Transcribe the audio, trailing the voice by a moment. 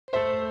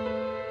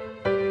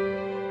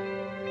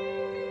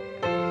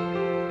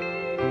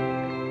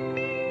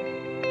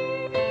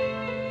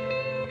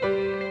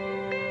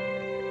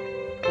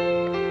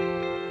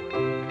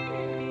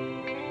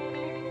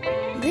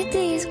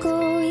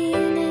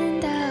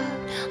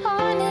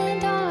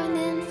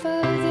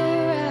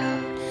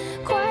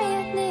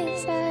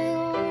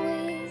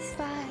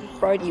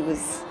Brodie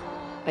was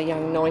a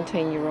young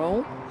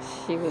 19-year-old.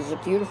 She was a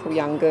beautiful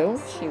young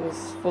girl. She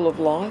was full of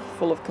life,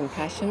 full of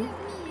compassion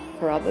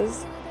for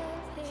others.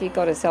 She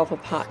got herself a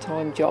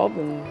part-time job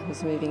and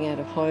was moving out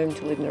of home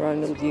to live in her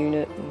own little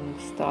unit and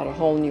start a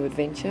whole new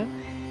adventure.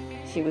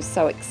 She was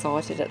so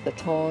excited at the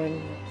time,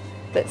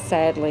 but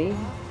sadly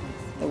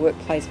the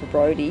workplace for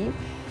Brodie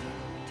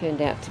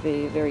turned out to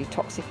be a very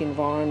toxic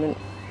environment.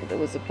 There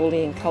was a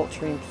bullying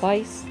culture in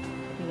place.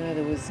 You know,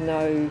 there was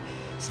no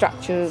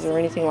structures or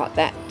anything like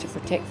that to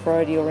protect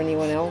Brodie or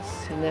anyone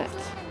else in that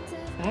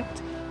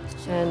fact.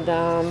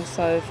 And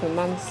so for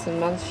months and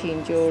months she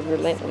endured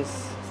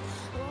relentless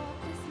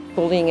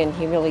bullying and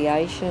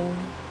humiliation,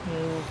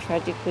 and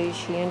tragically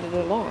she ended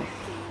her life.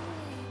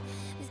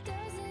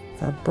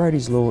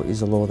 Brodie's Law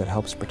is a law that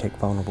helps protect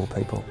vulnerable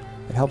people.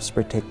 It helps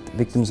protect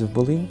victims of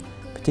bullying,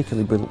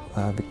 particularly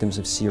victims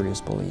of serious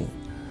bullying.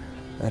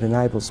 It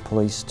enables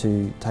police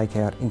to take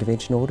out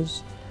intervention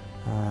orders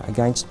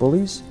against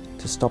bullies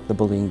to stop the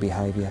bullying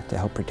behaviour to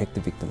help protect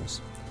the victims.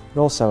 It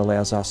also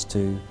allows us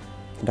to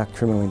conduct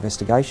criminal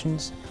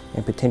investigations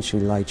and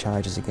potentially lay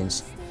charges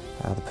against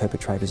the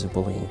perpetrators of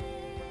bullying.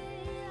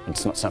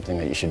 It's not something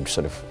that you should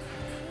sort of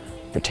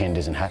pretend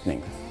isn't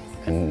happening.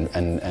 And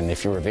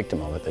if you're a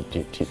victim of it,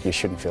 that you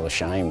shouldn't feel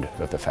ashamed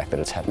of the fact that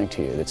it's happening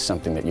to you. It's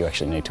something that you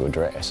actually need to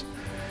address.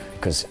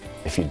 Because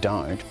if you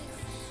don't,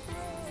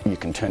 you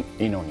can turn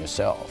in on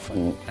yourself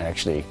and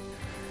actually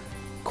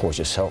cause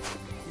yourself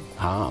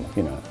harm,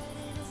 you know.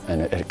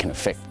 And it can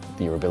affect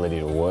your ability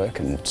to work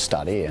and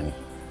study and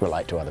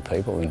relate to other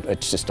people, and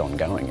it's just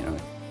ongoing, you know.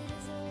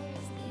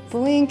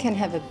 Bullying can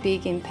have a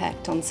big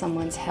impact on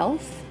someone's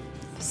health,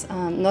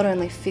 not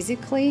only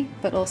physically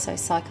but also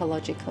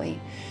psychologically.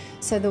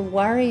 So the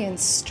worry and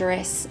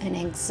stress and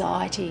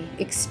anxiety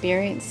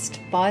experienced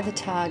by the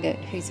target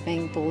who's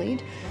being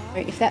bullied,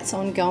 if that's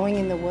ongoing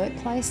in the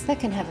workplace,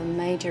 that can have a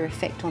major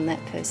effect on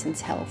that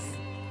person's health.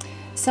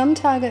 Some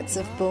targets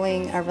of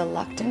bullying are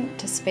reluctant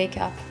to speak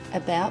up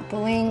about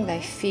bullying.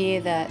 They fear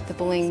that the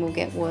bullying will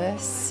get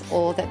worse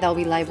or that they'll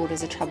be labelled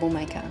as a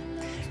troublemaker.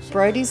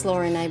 Brodie's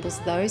Law enables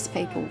those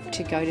people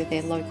to go to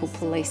their local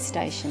police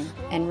station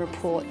and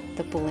report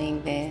the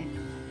bullying there.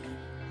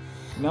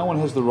 No one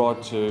has the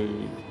right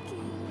to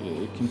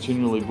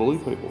continually bully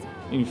people.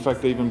 In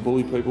fact, even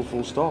bully people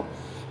full stop.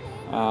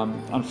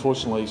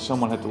 Unfortunately,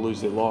 someone had to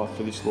lose their life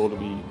for this law to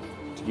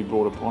be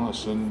brought upon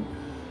us, and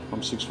I'm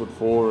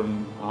 6'4"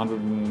 and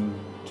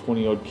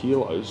 120 odd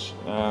kilos.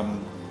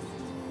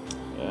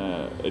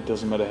 It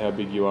doesn't matter how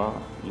big you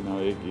are, you know,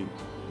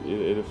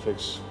 it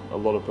affects a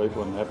lot of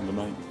people, and it happened to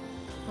me.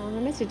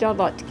 The message I'd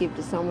like to give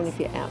to someone if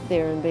you're out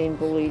there and being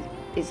bullied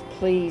is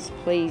please,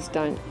 please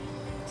don't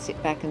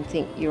sit back and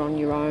think you're on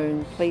your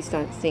own. Please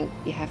don't think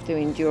you have to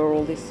endure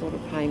all this sort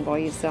of pain by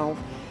yourself.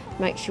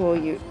 Make sure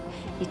you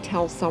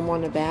tell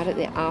someone about it.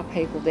 There are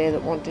people there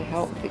that want to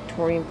help.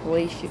 Victorian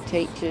Police, your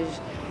teachers,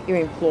 your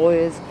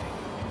employers.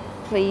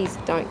 Please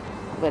don't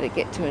let it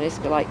get to and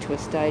escalate to a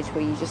stage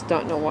where you just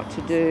don't know what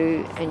to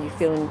do and you're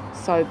feeling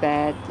so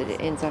bad that it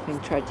ends up in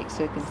tragic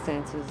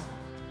circumstances.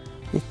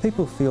 If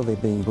people feel they're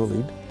being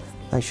bullied,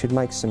 they should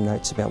make some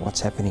notes about what's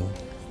happening.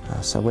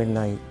 So when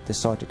they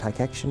decide to take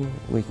action,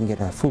 we can get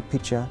a full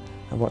picture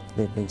of what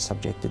they've been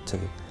subjected to.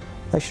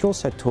 They should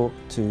also talk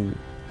to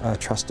a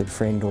trusted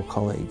friend or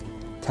colleague.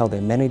 Tell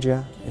their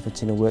manager if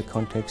it's in a work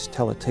context,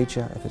 tell a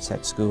teacher if it's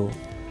at school.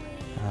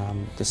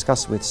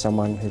 Discuss with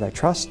someone who they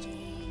trust,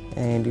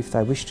 and if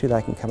they wish to,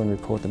 they can come and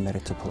report the matter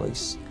to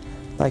police.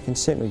 They can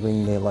certainly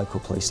ring their local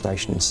police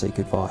station and seek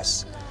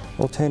advice.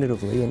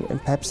 Alternatively,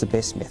 and perhaps the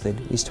best method,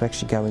 is to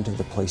actually go into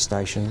the police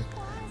station,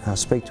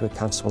 speak to a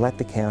constable at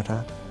the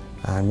counter,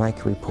 and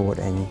make a report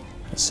and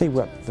see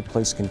what the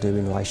police can do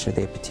in relation to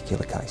their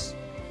particular case.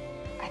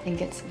 I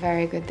think it's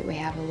very good that we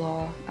have a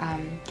law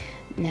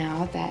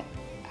now that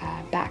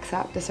backs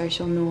up the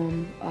social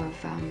norm of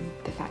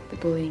the fact that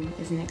bullying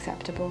isn't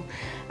acceptable.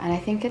 And I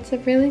think it's a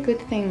really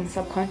good thing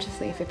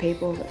subconsciously for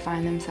people that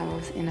find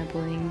themselves in a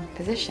bullying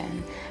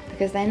position,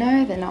 because they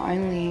know that not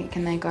only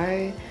can they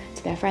go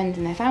to their friends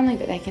and their family,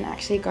 but they can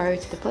actually go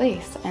to the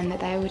police and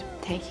that they would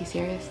take you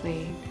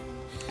seriously.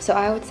 So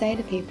I would say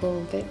to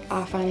people that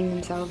are finding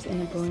themselves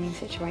in a bullying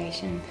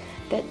situation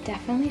that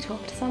definitely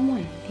talk to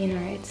someone. You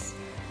know,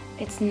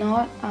 it's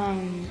not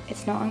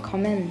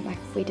uncommon. Like,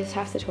 we just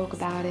have to talk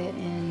about it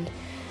and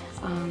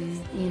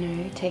you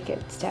know, take it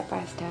step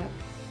by step.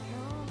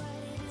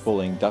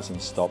 Bullying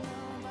doesn't stop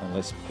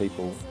unless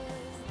people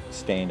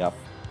stand up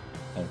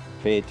and are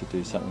prepared to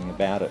do something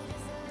about it.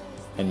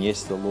 And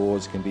yes, the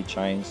laws can be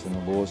changed and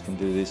the laws can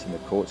do this and the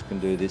courts can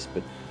do this,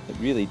 but it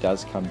really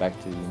does come back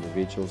to the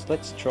individuals.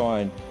 Let's try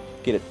and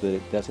get it that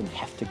it doesn't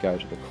have to go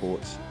to the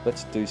courts.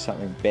 Let's do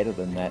something better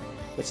than that.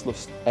 Let's look,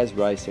 as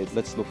Ray said,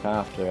 let's look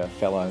after our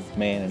fellow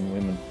men and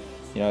women.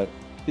 You know,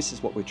 this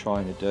is what we're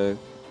trying to do.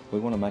 We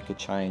want to make a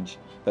change,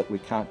 but we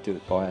can't do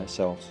it by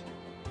ourselves.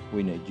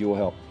 We need your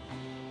help.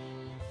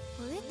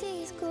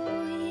 Holidays go